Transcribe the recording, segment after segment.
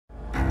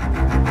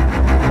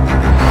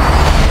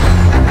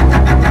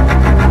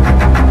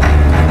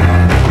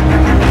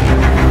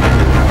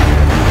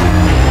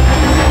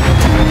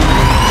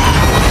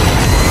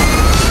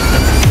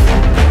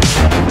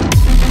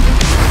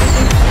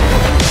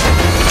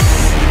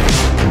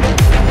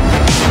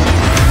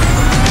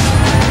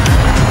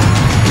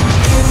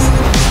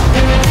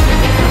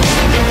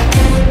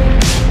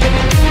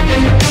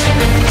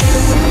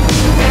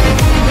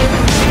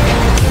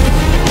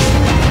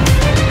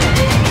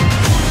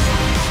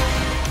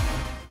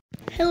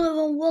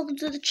welcome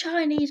to the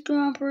Chinese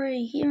Grand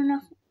Prix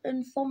here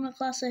in Formula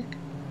Classic.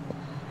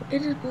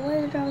 It is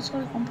bladed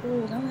outside on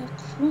pole, then we have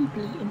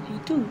Crumply in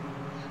P2,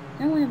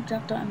 then we have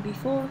Jackdaw in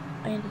P4,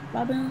 and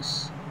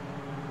Babinus,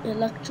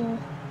 Electro,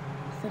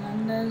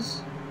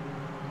 Fernandez,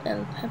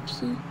 El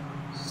Pepsi,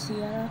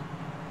 Sierra,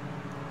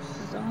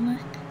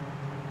 Sonic,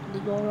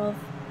 Ligorov,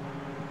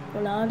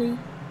 Voladi,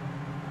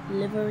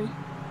 Livery,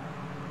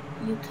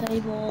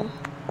 UK Ball,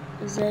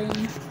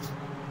 Zane,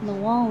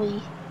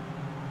 Nawawi,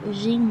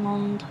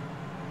 Zimond,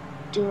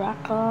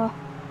 Duraka,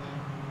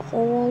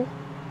 Paul,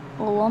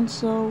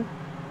 Alonso,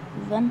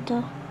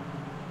 Venta,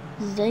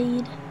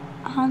 Zaid,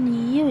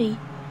 and Yui,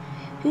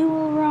 who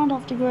will round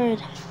off the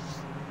grid.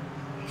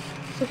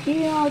 So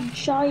here are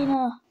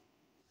China,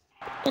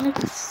 an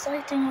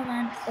exciting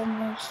event for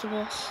most of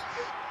us.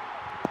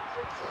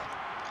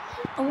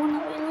 And one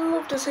that we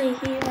love to see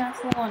here in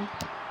F1.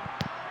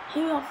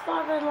 Here are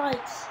 5 red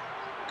lights,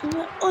 and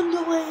we're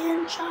underway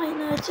in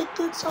China. It's a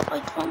good stop by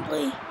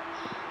Crumply.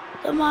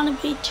 The man in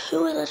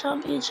P2 of the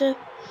championship.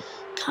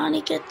 Can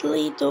he get the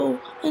lead though?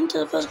 Into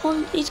the first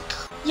one.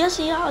 Yes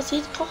he has.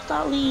 He's got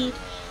that lead.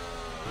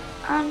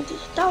 And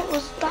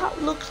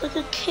that looks like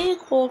a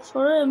cakewalk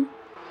for him.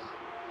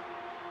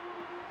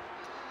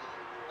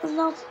 And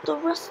now the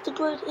rest of the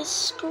grid is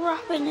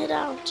scrapping it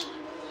out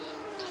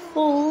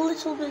for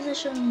little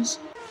positions.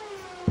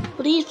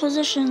 But these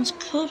positions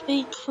could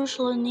be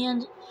crucial in the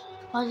end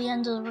by the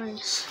end of the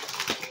race.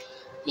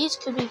 These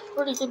could be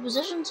pretty good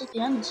positions at the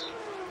end.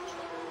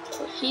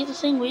 But here's the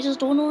thing, we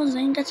just don't know his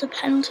name gets a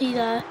penalty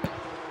there.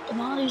 The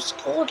man who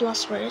scored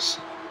last race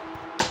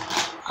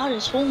at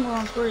his home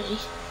Grand Prix,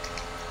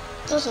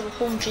 does have a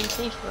home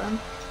GP for him.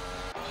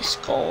 He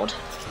scored.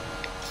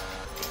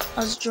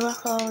 As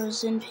Drakkar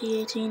is in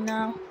P18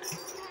 now.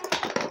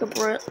 The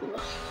Brit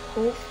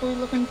hopefully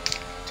looking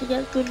to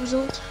get a good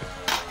result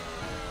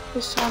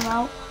this time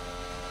out.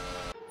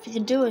 If he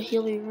can do it,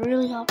 he'll be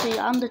really happy,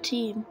 and the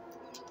team.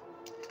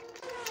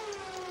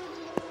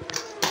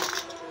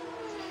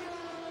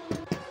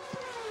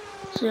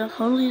 So yeah,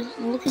 currently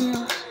looking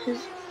at his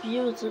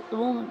viewers at the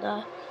moment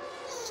there,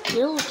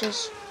 still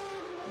just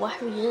where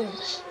he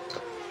is.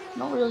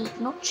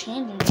 Not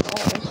changing at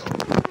all.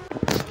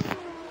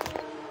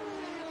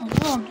 And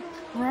we're on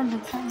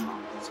random time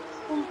numbers,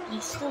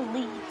 he still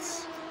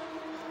leads.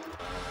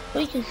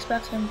 We can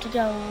expect him to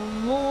get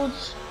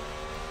loads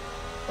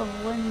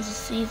of wins this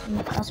season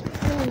as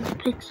Paul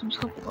picks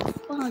himself up a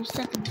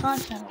 5-second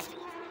time penalty,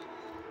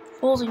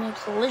 causing a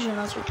collision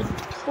as we can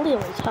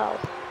clearly tell.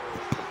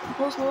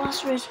 Because the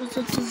last race was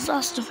a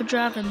disaster for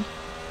Dragon.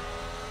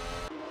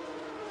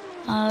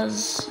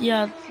 As,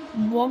 yeah,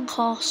 one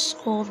car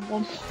scored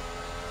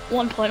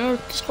one point, or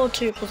scored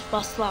 2 plus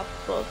fast lap,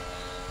 but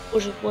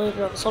which is what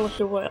the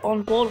Solitaire we're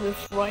on board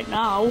with right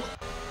now.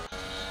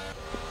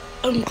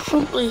 And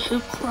Crumply, who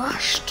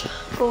crashed,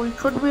 but we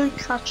couldn't really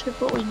catch it,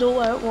 but we know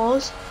where it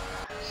was.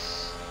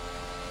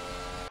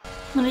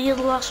 And here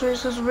the last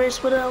race is a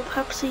race with El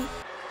Pepsi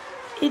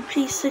in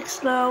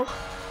P6 now.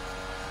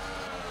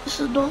 This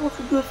is not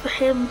looking good for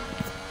him.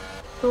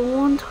 The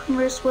one-time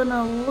race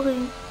winner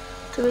looking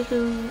to make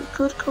a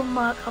good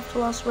comeback after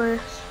last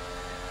race.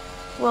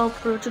 Well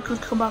proved a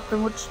good comeback for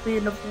him would just be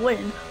enough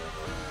win.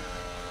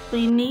 But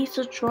he needs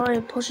to try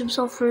and push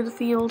himself through the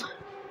field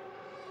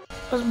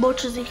as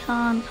much as he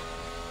can.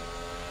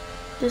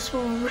 This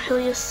will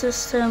really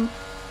assist him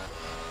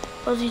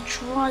as he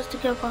tries to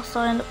get past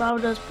Ian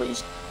Bowders,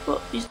 but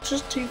he's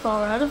just too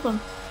far ahead of him.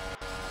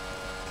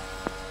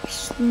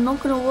 It's not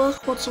going to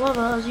work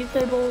whatsoever as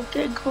UK Ball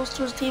getting close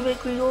to his teammate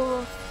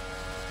Grigorov.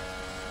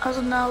 As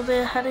of now,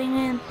 they're heading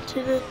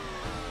into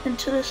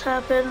this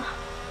hairpin.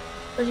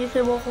 As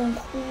UK Ball going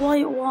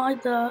quite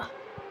wide there.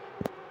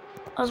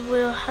 As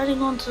we're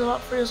heading on to the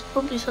lap 3 as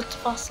Crumply set to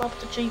fast lap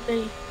the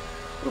GP.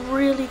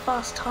 Really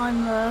fast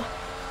time there.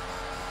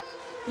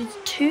 He's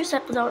 2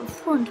 seconds out in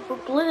front,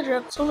 but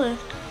Blader Sonic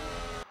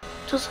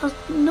just has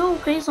no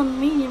pace on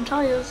medium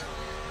tyres.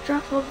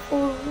 Jackdaw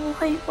falls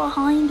right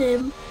behind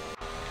him.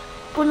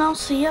 But now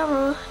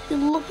Sierra is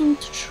looking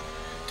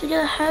to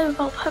get ahead of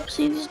El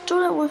Pepsi. He's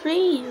done it with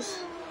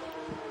ease.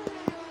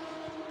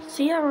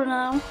 Sierra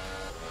now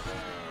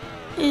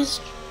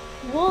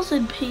was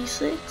in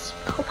P6.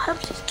 El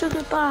Pepsi took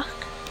it back.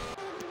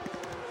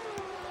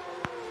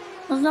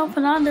 As now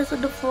Fernandez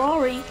and the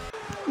Ferrari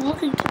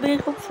looking to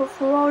make up for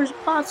Ferrari's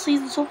bad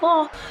season so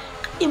far.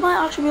 He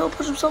might actually be able to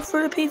push himself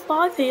through the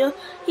P5 here.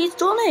 He's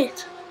done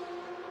it.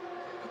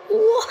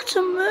 What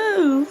a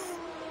move.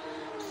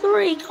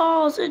 3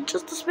 cars in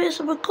just the space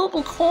of a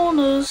couple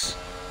corners.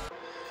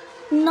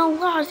 Now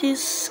that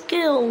is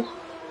skill.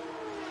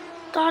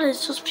 That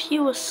is just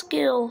pure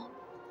skill.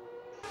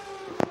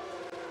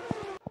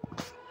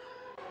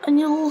 And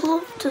you'll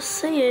love to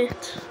see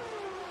it.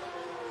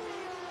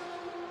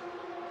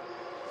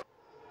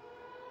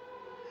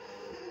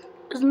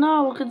 As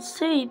now we can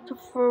see the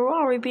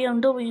Ferrari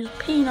BMW's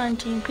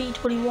P19,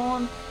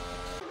 P21.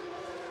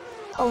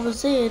 However,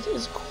 Zaid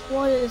is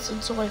quite a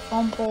distance away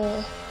from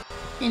Paul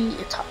in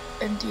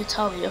the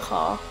Italia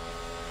car.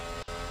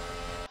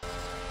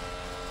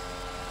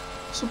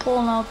 So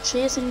Paul now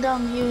chasing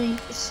down Yui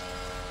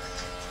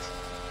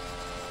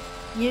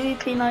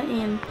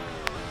P19.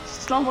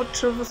 It's not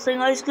much of a thing.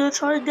 He's gonna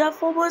try to get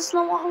forward, but it's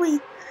not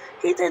what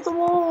he did the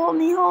wall on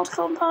the hard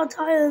compound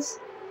tires.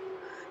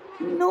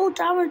 No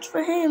damage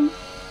for him,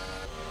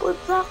 but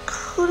that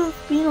could have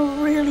been a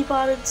really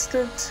bad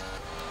incident.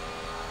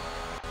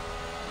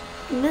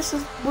 And this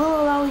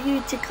will allow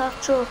you to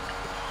catch up.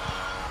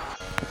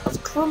 As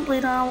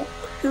Crumbly now,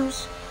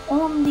 who's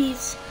on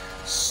these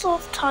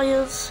soft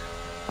tires,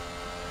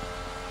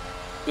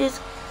 is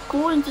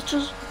going to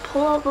just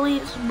pull out the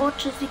lead as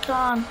much as he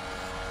can.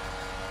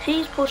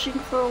 He's pushing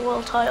for a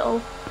world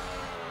title.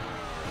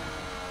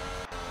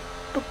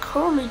 But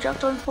currently Jack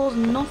Dunford's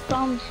not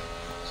found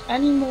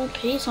any more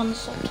pace on the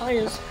soft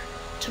tires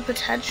to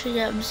potentially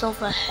get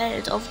himself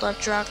ahead of that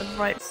dragon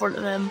right in front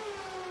of him.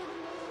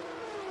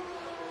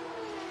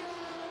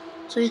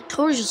 So he's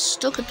currently just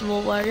stuck at the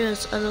wall where he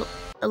is at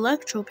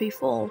Electro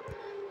P4.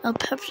 Now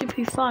Pepsi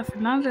P5,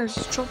 Fernandez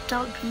has dropped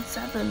down to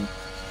P7.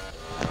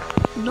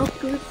 Not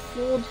good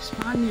for the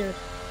Spaniard,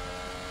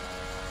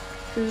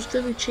 who's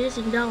going to be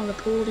chasing down the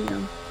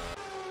podium.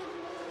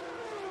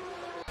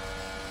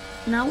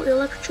 Now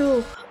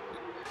Electro,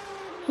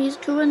 he's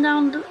going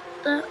down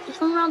he's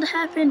going around the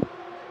hairpin.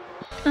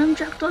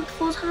 Jack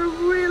Dunford's had a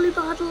really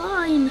bad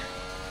line.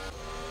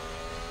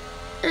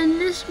 And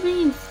this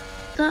means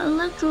that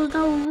Electro is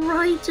now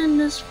right in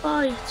this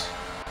fight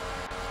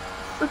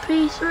for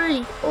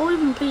P3, or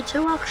even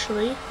P2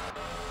 actually.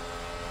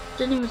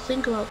 Didn't even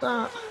think about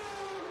that.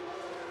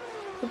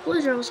 The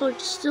Blizzard was like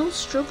still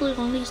struggling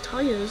on these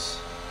tyres,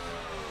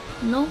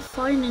 not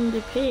finding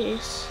the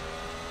pace.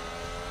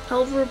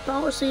 However,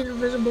 about to see the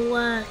visible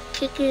air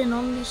kick in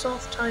on the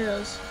soft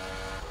tyres.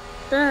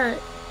 There,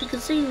 you can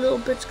see little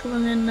bits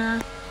coming in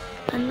there,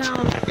 and now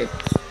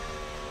it's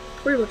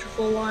pretty much a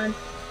full line.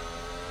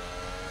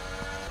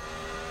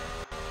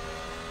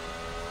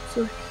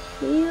 So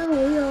here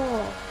we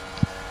are.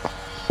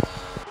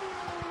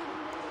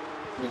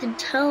 You can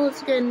tell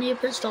it's getting near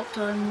pit stop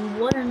time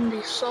when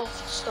the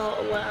soft start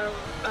to wear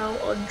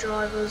out on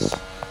drivers.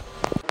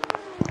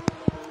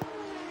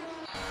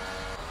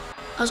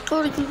 As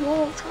Cody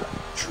Wall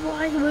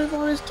trying to move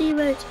on his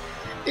teammate,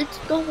 it's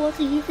not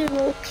working. UK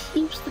Wall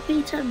keeps the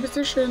P10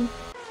 position.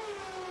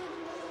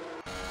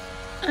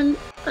 And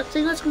I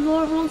think that's going to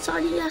go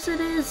alongside it. Yes, it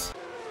is.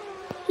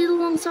 He's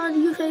alongside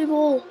the UK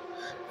Wall.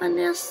 And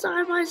they're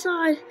side by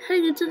side,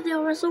 heading into the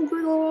DRS. So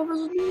Grigorov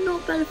has no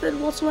benefit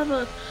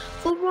whatsoever.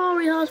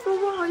 Ferrari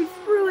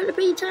through into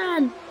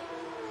P10.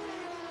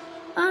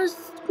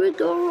 As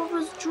Grigorov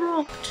has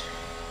dropped.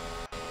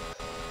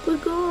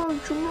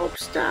 Grigorov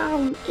drops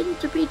down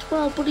into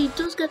P12, but he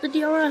does get the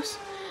DRS.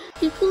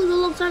 He's pulling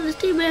alongside his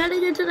teammate,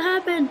 heading into the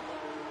hairpin.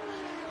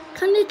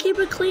 Can they keep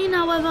it clean,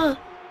 however?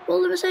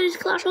 Will the Mercedes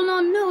clash or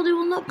not? No, they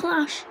will not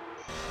clash.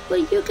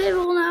 But UK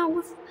Roll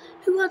now,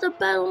 who had a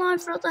better line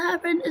throughout the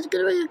hairpin, is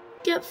going to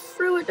get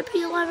through it to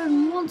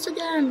P11 once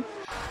again.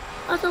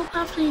 As El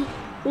Pafti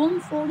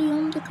 140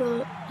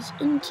 undercut is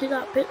into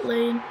that pit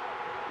lane.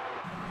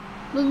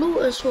 The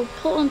Lotus will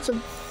put on some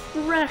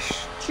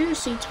fresh,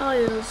 juicy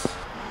tyres.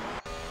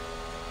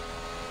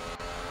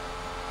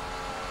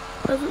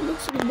 As it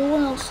looks like no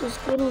one else is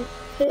going to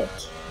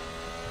pit.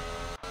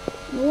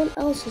 No one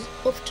else is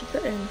up to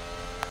pitting.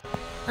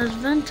 As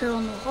Venter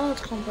on the hard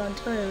compound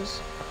tyres,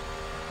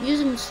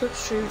 using the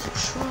slipstream to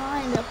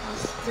try and get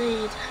past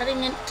Zaid,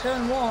 heading into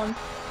turn 1.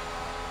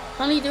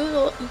 Can he do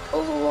it? He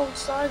pulls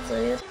alongside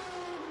Zaid.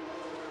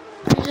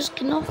 And he just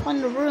cannot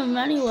find the room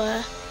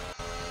anywhere.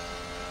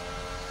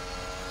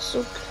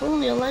 So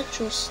currently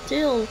Electro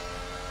still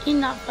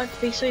in that fight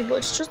for P3, but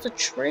it's just a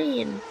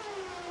train.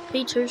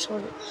 P2,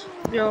 sorry.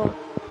 Yo.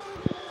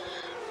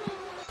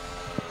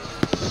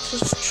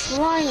 Just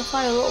trying to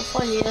find a little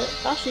fight here.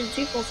 Actually, the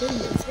default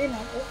is in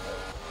now.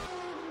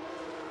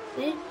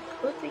 They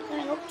could be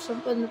getting up to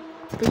something.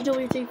 The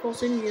BWT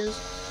Force Indias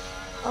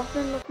have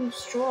been looking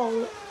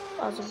strong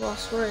as of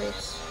last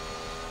race.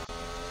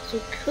 So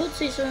we could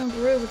see something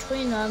brew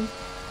between them.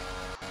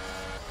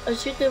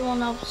 As you get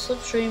one out of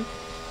slipstream,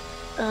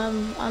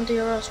 and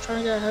DRS trying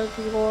to get ahead of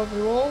people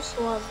who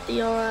also has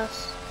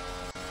DRS.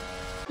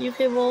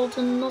 UK World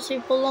and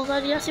Nussi pull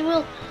alongside. Yes, he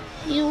will.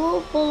 He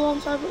will pull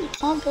alongside, but he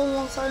can't pull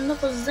alongside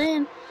enough of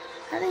Zayn.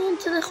 Heading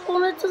into the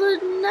corner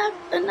to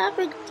an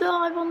epic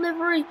dive on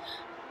livery.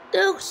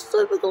 No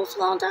super close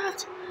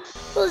contact.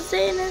 But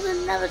Zayn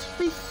is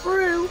inevitably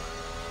through.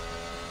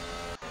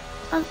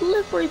 And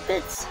livery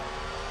pits.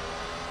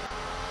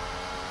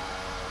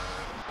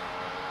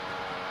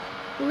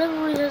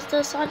 Livery has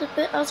decided to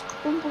pit as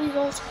Crumbly's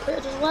also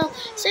pitted as well.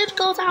 Safety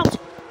goes out.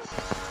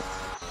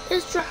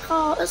 Is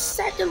Drakkar a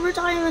second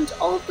retirement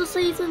of the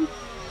season?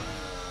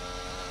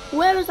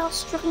 Where is that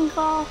stricken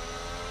car?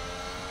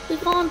 We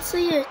can't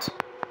see it.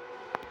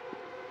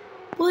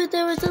 But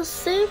there is a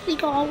safety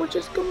car which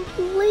has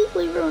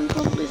completely ruined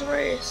Crumbly's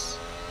race.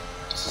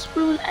 This has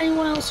ruined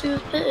anyone else who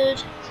has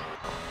pitted.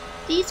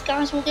 These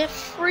guys will get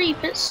free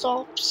pit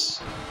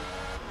stops.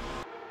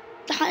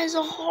 That is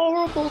a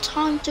horrible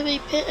time to be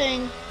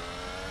pitting.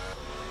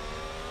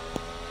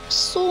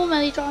 So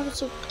many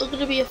drivers are going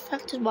to be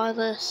affected by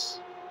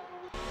this.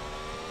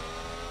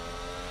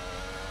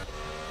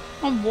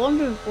 I'm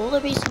wondering, will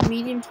there be some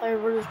medium tire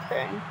runners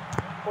pitting?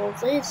 Or if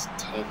they're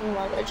taking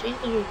like A.G.E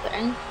going to be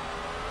pitting,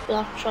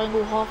 they'll have to try and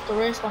go half the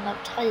race on their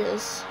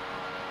tires.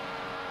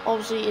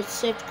 Obviously, it's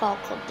safety car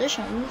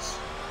conditions.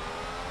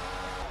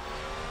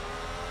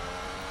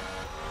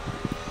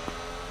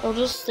 I'll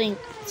just think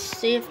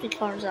safety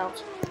cars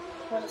out.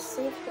 But a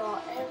safety car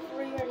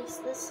every race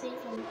this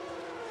season.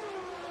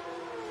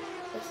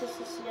 This is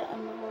just yet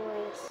another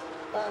race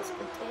that is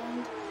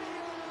contained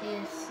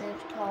in a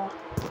safety car.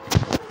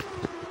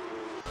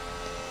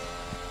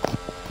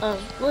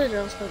 Blade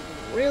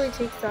really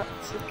takes that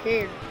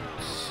chicane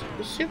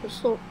super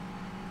slow.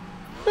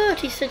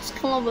 36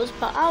 kilometers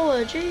per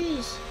hour,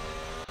 jeez.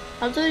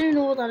 I don't even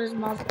know what that is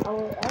miles per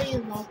hour. I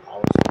use miles per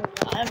hour,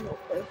 so I have no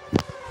clue.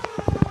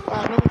 But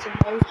I know it's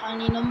a very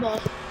tiny number.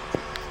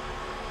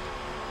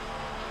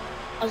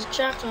 As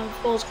Jack and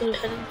Paul's going to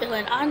head in the pit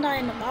lane, and I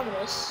end up having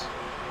this.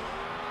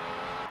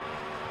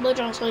 Blade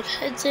like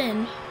heads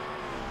in.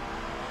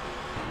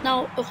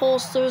 Now, of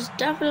course, there's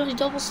definitely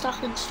double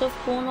stacking stuff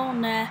going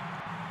on there.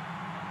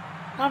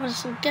 Having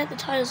to get the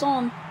tyres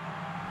on.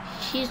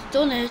 He's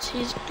done it,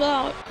 he's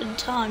got out in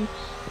time.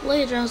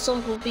 Later on,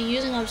 someone will be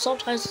using our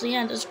soft tyres at the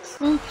end as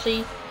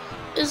Crumply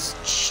is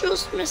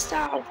just missed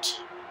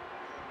out.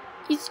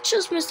 He's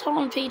just missed out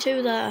on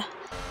P2 there.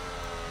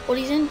 But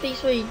he's in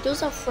P3, he does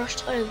have fresh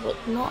tyres, but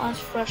not as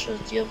fresh as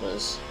the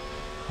others.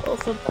 But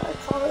if a better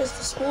car is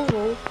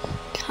disposable,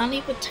 can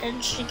he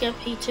potentially get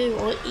P2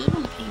 or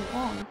even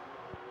P1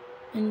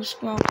 in this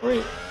Grand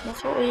Prix?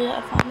 That's what we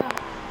have to find out.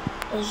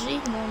 As A.G.E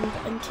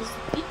enters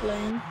the pit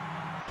lane.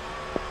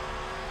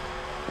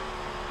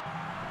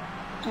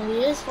 And he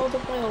is held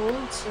up by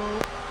Alonso,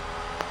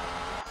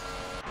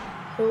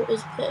 who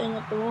is pitting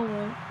at the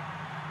moment.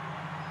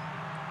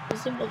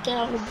 He's able to get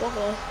out of the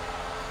bother.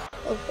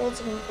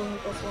 Alonso can come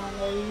across the line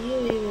there.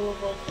 A.G.E will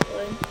avoid pit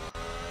lane.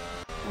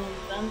 And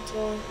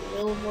Vanta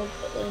will avoid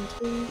pit lane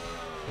too.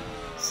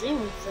 Same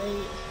with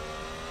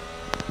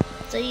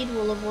A.G.E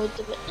will avoid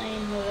the pit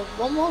lane. We have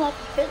one more lap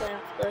of pit lane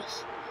after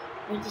this.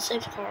 With the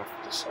safety car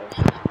after this, sorry.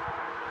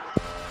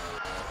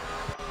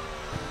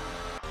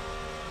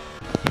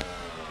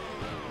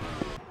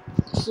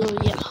 So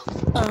yeah,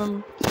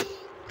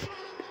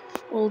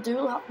 we'll do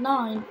lap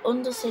 9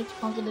 under safety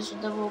car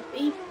conditions. There will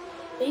be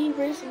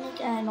racing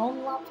again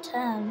on lap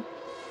 10.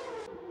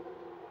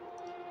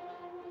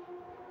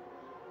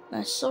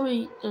 Now,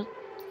 sorry that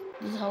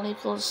the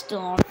helicopters still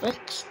aren't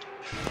fixed.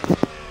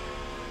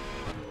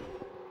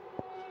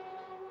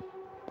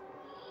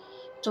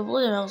 The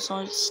William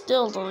outside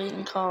still the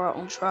leading car out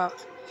on track.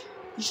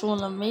 He's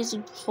showing an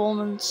amazing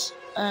performance,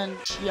 and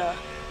yeah,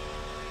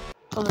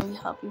 gonna be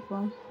happy for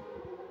him.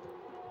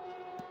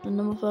 The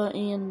number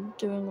 13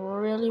 doing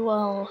really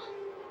well.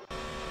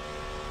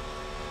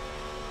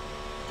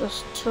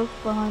 Just took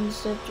behind the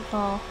safety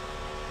car.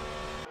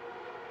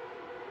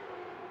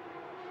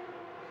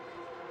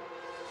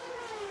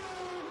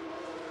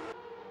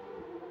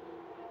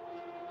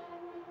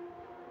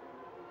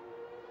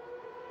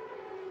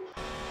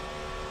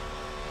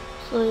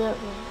 So yeah,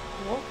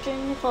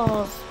 watching the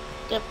cars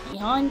get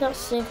behind that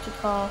safety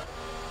car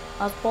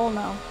as Paul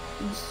now.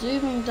 He's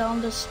zooming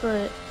down the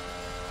straight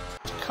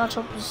to catch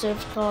up the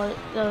safety car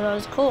that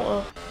is caught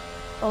up.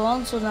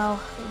 Alonso now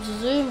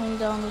zooming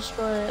down the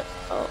straight.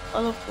 I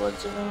love the word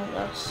zooming like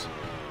this.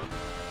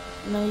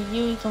 Now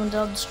A.G.E coming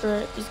down the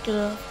straight, he's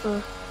gonna have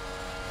to...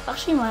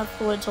 Actually, he might have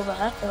to wait till the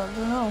heck out, I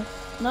don't know.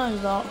 No,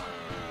 he's not.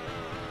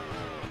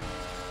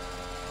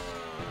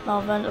 Now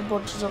Vanta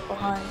bunches up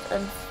behind,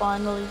 and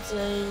finally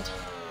A.G.E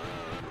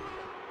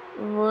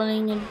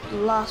running in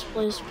last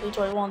place,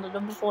 P21, the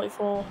number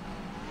 44.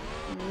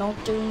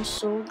 Not doing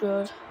so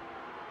good.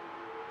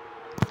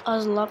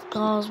 As lap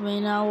cars may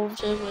now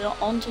overtake, we are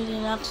on to the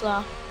next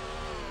lap.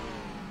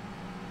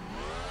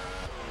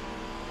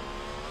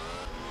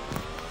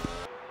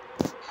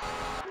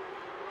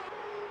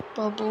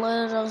 But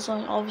Blair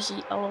Johnson,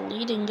 obviously our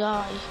leading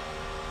guy.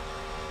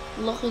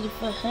 Luckily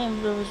for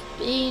him, there has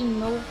been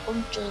no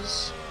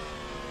punches.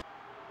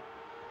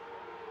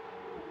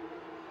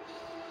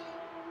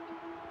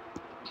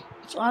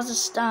 So as it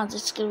stands,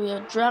 it's going to be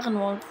a Dragon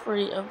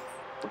 1-3 of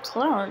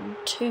McLaren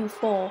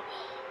 2-4.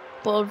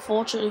 But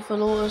unfortunately for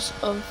Lotus,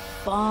 of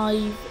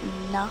 5-9.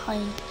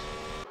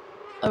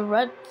 For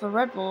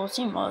Red Bull,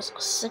 team was a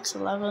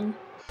 6-11.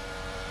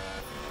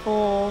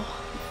 For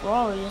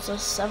Ferrari, it's a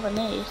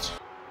 7-8.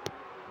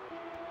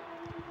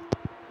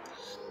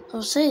 So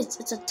I'll say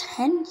it's a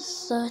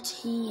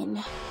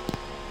 10-13.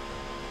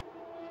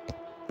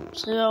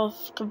 So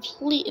I've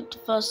completed the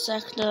first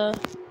sector.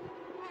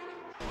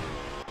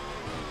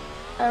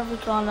 Every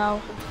car now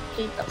can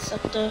complete that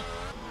sector.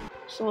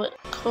 So it's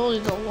currently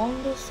the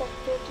longest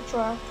sector of the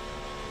track.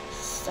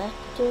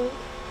 Sector 2.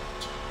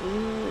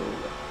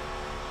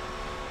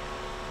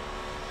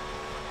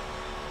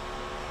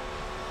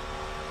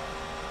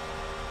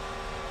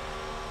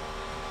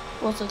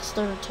 Well, it's like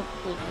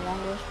stereotypically the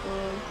longest,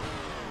 but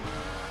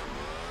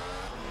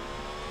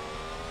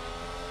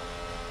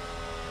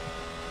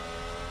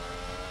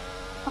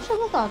should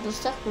look at this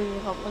sector. You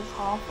have like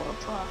half or a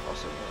track or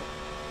something.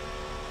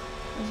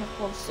 There's like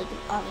one second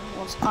adding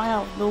once. I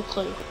have no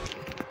clue.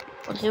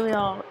 But here we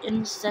are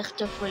in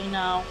sector 3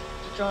 now.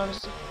 The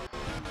drivers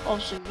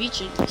obviously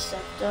reaching this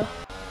sector.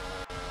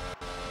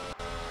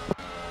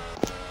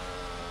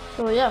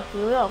 So yeah,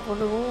 here we are. What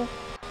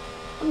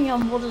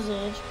what is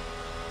it?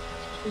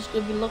 He's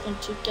going to be looking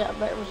to get a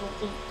better result.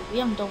 The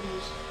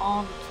BMWs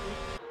aren't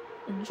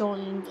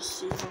enjoying the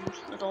season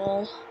at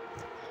all.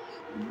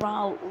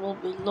 Morale will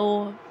be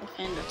low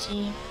within the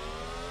team.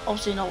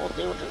 Obviously not what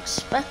they would have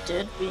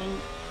expected, being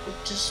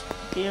just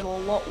being a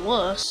lot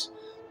worse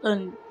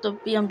than the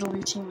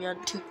BMW team we had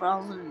in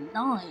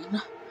 2009.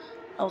 That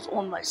was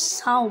owned by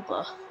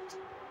Sauber.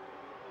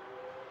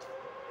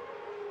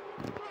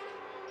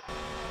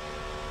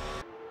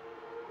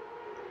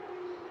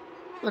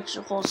 Which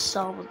of course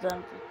Sauber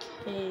then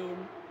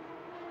became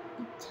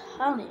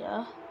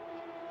Italia.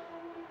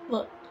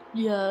 But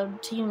yeah,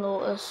 Team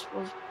Lotus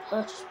was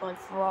purchased by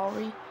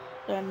Ferrari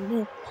and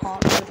more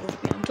partnered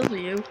with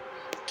BMW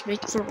to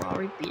make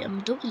Ferrari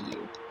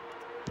BMW.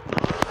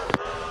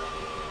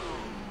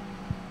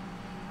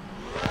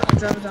 I'm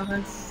driving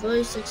down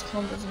 36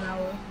 kilometers an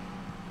hour.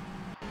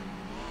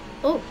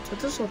 Oh, so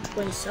this was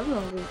 27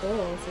 on the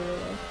ball for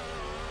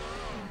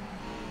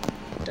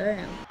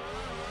damn.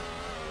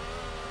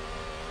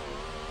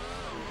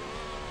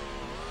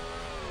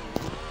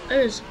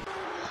 There's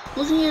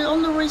looking at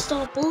on the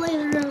restart,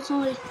 Blader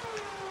outside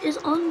is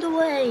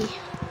underway.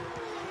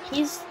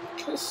 He's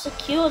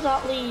secured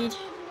that lead.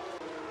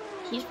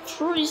 He's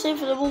truly safe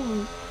for the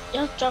moment. He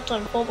has drop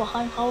time fall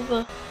behind,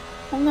 however,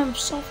 on them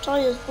soft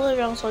tyres,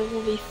 Blader outside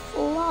will be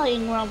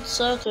flying around the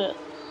circuit.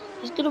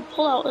 He's gonna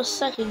pull out a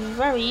second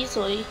very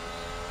easily.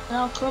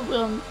 Now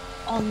currently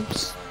on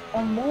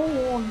more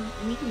worn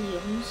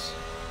mediums.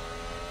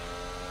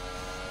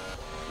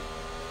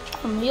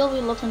 And he'll be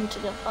looking to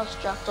get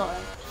past Jack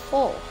Dyer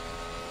 4.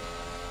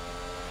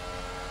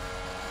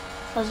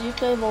 As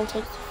UK Ball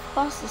takes the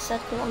fastest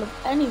second one of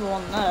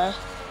anyone there.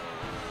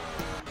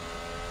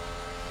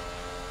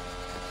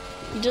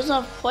 He does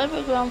have quite a bit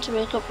of ground to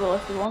make up though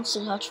if he wants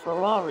to catch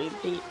Ferrari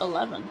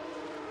P11.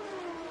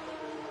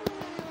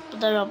 But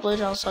there are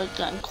Blade outside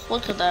getting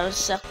quicker there in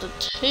sector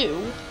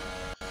 2.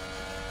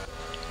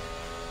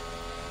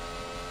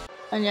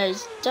 And yeah,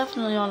 he's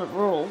definitely on a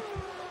roll.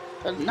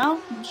 But now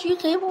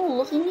UK Ball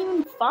looking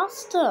even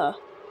faster.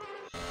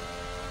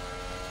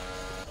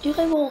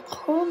 UK Ball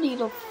currently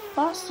the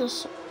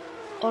fastest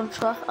on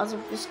track as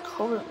of this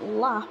current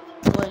lap.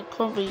 Well,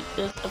 currently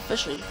is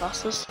officially the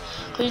fastest.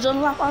 But he's done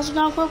a lap as of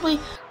now, currently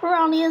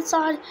around the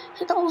inside.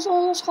 That was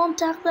almost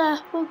contact there,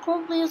 but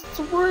currently is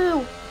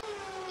through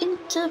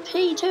into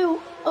P2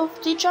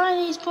 of the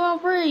Chinese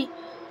Grand Prix.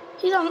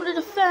 He's having to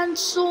defend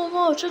so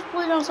much. Just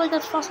playing outside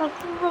that fast lap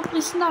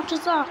roughly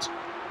snatches that.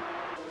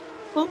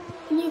 But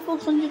can you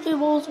focus on UK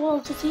Ball as well,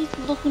 because he's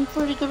looking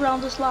pretty good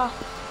around this lap.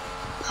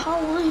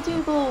 How will he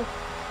do though?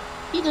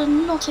 He did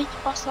not take the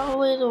fast lap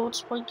away though,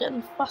 despite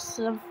getting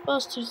faster than the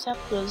first 2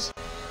 sectors.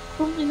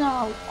 Currently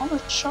now on a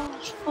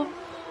charge for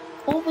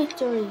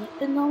victory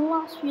in the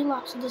last few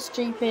laps of this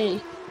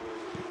GP.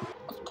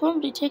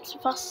 Currently takes the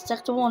fastest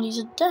sector 1,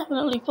 he's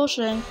definitely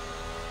pushing.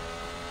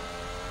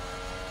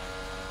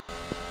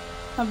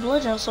 And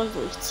Blood outside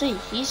we can see,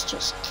 he's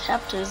just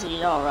kept his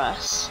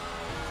ERS.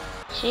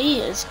 He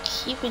is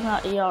keeping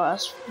that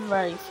ERS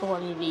ready for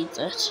when he needs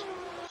it.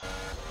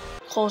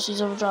 Of course,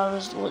 these other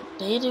drivers, what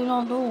they do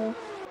not know.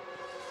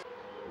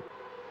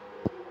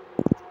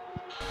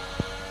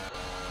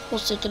 Of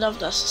course, they could have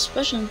their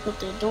suspicions, but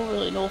they don't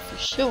really know for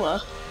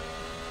sure.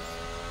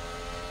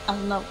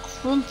 And now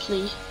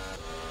Crumply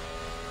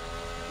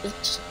is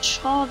just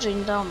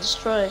charging down the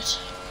straight.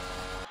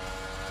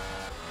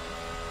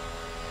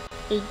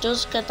 He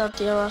does get that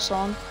DRS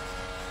on.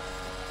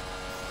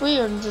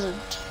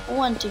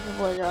 320 for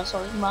Voyager,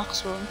 sorry,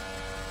 maximum.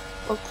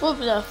 But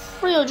Crumply at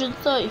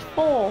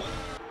 334.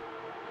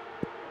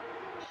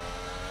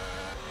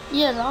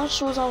 Yeah, that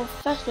shows how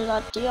effective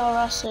that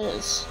DRS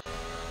is.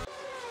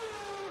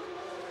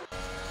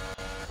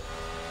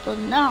 But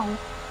now,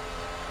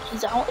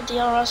 he's out of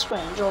DRS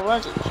range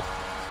already.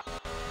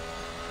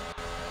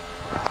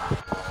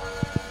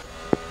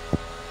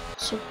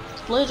 So,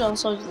 Blade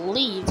outside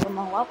leads on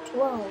the lap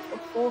 12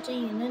 of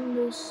 14 in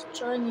this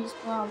Chinese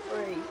Grand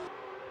Prix.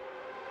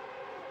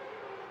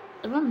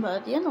 Remember,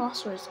 at the end of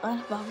last race,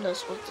 Ian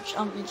Bablis was the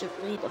championship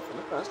leader for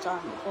the first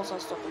time, of course I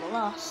stuck in the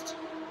last.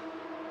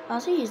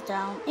 As he is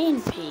down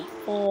in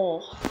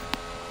P4.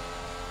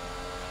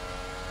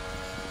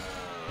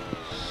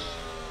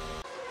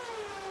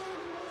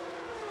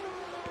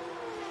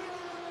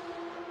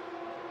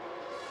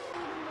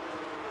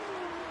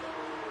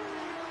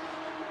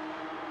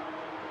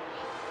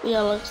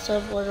 Yeah, like I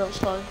said, Blade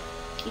outside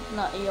keeping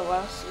that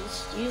ERS,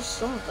 he's used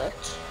some of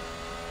it.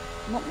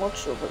 Not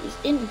much though, but he's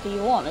in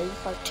P1,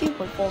 he's like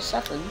 2.4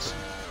 seconds.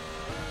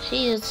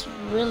 He is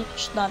really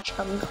pushing that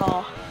driving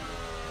car.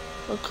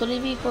 But could he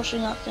be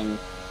pushing that thing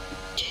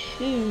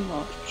too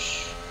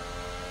much?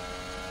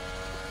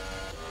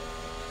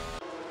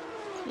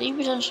 Could he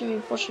potentially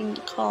be pushing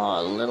the car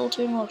a little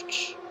too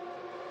much?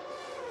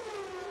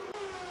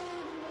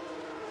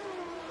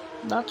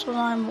 That's what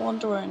I'm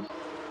wondering.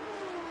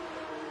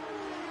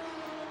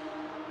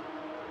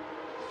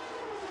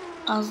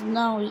 As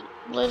now,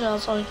 Blade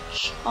outside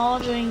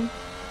charging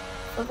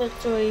for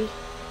victory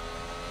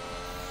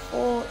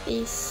for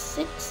a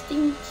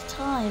 16th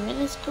time in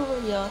his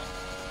career.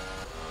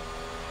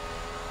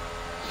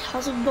 He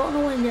hasn't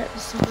gotten a win yet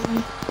this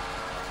season.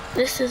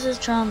 This is his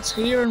chance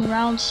here in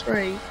round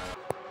 3.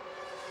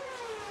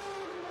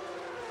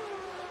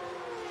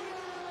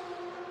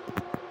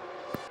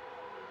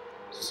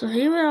 So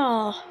here we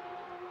are,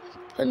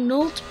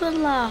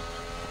 penultimate lap.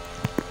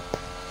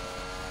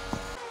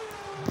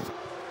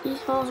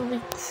 These cars will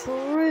be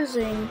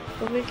cruising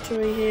for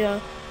victory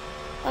here,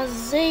 as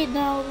Zayd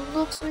now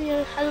looks to be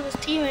ahead of his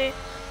teammate.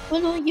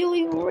 But no,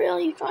 Yui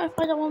really trying to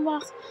fight that one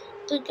back.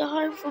 The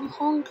guy from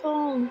Hong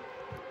Kong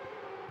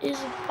is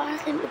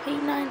back into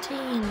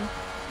P19,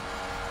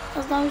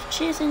 as now he's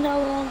chasing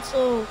down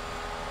Alonso,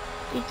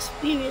 the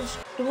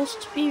most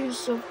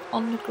experienced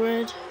on the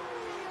grid.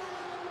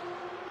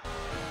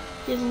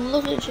 He's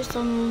looking just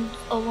on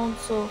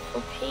Alonso for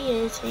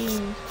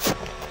P18.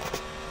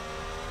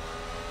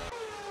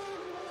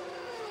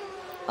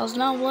 As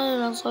now Blaine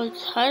is like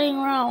heading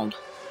around,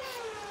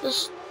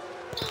 just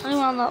heading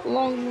around that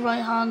long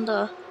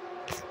right-hander.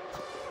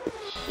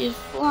 He's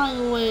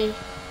flying away,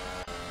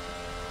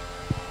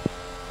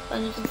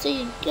 and you can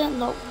see again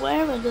not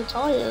wearing the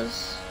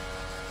tires.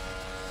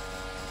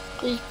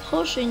 He's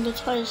pushing the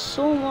tires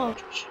so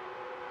much.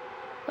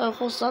 Of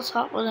course, that's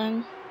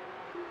happening.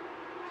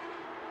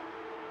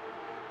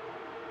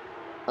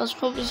 As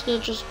company's gonna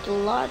just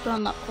glide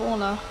around that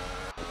corner.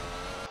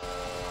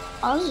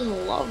 As in a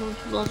lot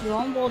of people who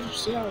are on board with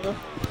Sierra,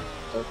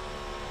 the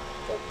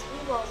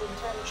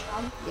 2010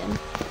 champion.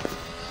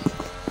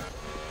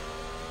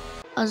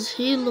 As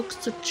he looks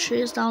to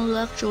chase down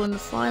Electro in the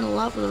final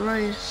lap of the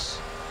race.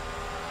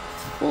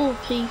 Full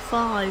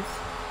P5.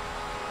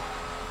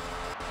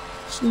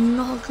 It's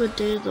not a good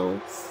day though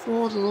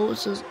for the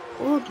Lotuses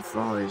or the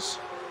Ferraris.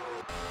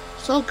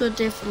 It's not a good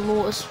day for the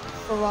Lotus,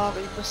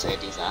 Ferrari,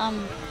 Mercedes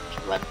and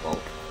Red Bull.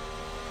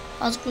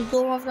 As we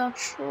go off now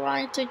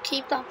trying to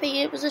keep that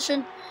P8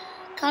 position.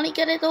 Can he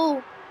get it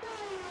though?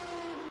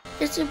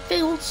 It's a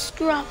big old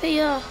scrap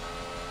here.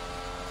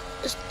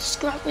 It's the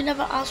scrap we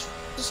never asked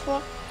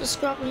for, the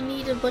scrap we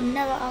needed but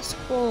never asked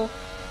for.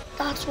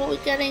 That's what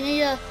we're getting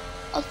here.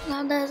 As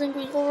Fernandez and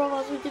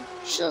Grigorov, as we could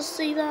just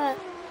see there,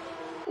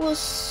 we're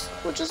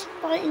just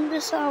fighting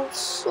this out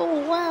so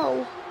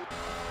well.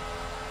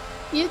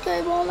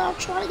 UK ball now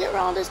trying to get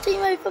around his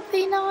teammate for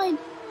P9.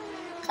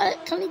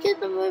 Can he get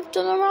the move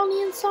done around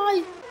the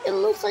inside? It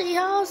looks like he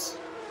has.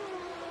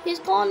 He's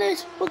got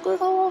it, but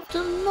Grigorov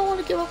doesn't want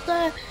to give up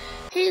there.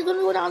 He's going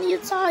to go down the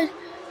inside.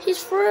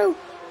 He's through.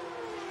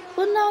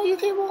 But now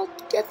UK ball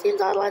gets the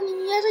inside line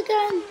yet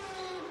again.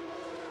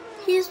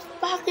 He's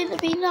back into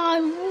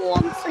P9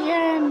 once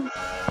again.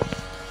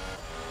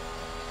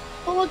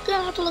 But we're going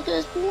to have to look at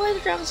this way the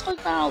Dragon's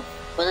Hook now.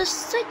 For the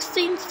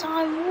 16th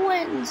time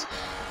wins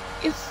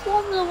in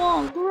Formula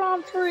 1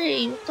 Grand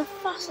Prix with the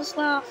fastest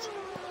lap.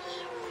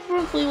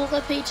 Hopefully we'll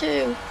get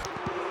P2.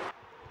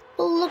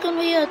 But look at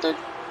me here, the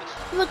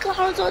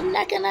McLaren's are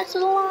neck and neck to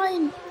the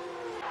line.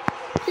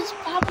 It's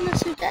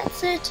Fabulous who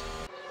gets it.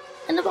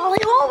 And the ball,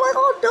 oh my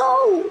god,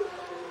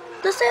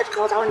 no! The safety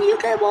car's out and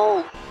UK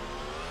ball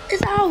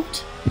is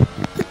out.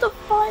 It's the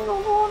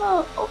final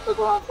corner of the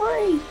Grand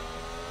Prix.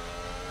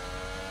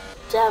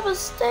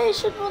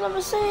 Devastation for the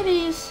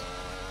Mercedes.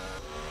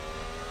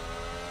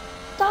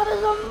 That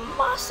is a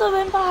massive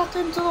impact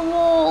into the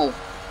wall.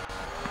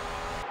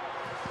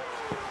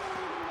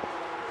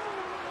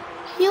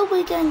 He'll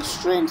be getting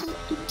straight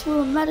into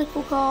a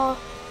medical car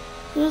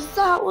because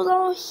that was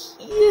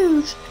a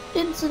huge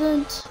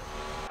incident.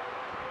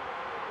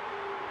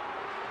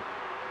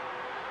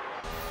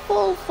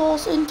 Full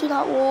force into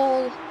that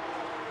wall.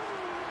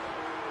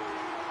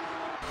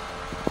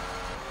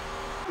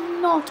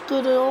 Not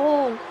good at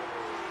all.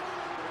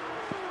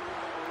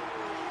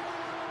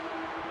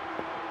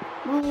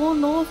 We won't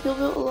know if he'll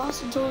be able to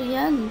last until the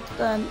end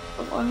then.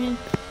 I mean,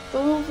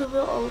 don't know if he'll be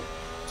able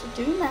to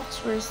do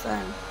next race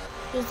then.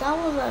 Because that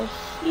was a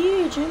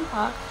huge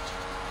impact.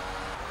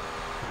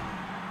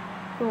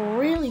 A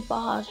really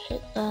bad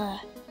hit there.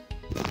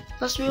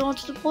 Let's move on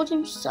to the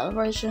podium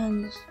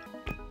celebrations.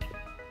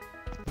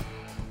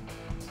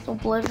 So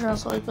Blade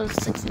Translate for the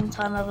 16th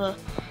time ever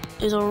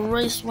is a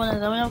race winner.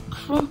 Then we have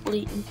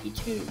Crumply in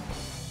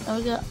P2. Then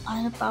we got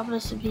Ina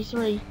Fabulous in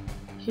P3,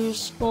 who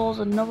scores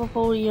another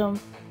podium.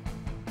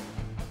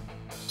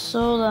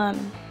 So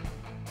then,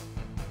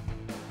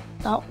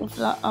 with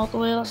that out the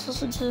way, let's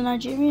listen to the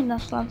Nigerian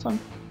national anthem.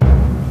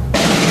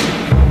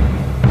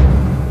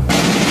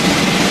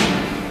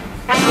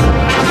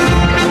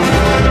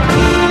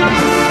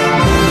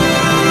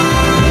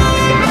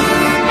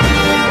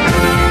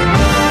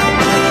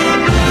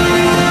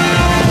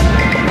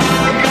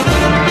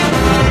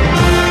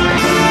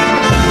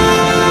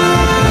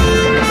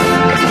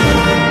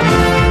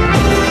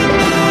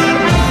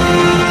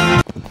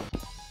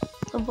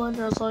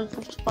 Just like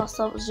past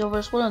that was the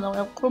first winner. Then we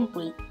have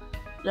Crumply.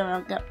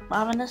 Then we get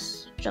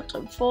Ravenous, Jet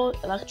Type 4,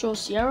 Electro,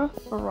 Sierra,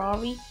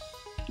 Ferrari,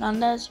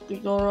 Nandez,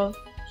 Grigorov,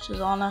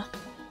 Susanna,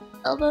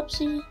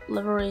 Elbepsy,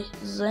 Livery,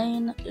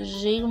 Zane,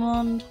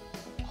 Gigamond,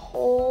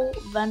 Hall,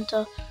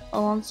 Venta,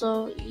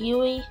 Alonso,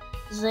 Yui,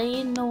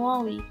 Zane,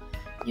 Noawi.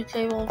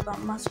 UK Wolf,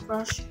 that Massive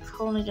Rush,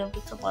 only getting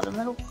picked up by the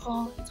middle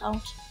car, it's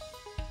out.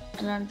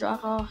 And then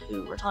Draka,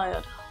 who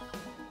retired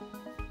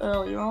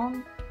earlier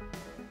on,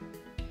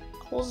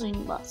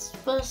 causing that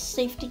first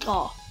safety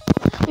car.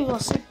 We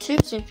got two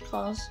safety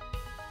cars.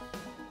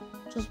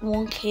 Just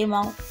one came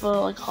out for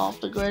like half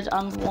the grid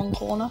and one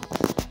corner.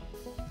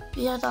 But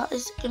yeah, that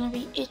is gonna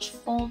be it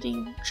for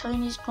the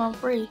Chinese Grand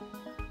Prix.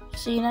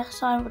 See you next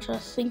time, which I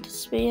think is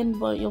Spain,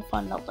 but you'll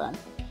find out then.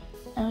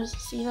 Anyways,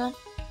 see you then.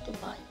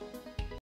 Goodbye.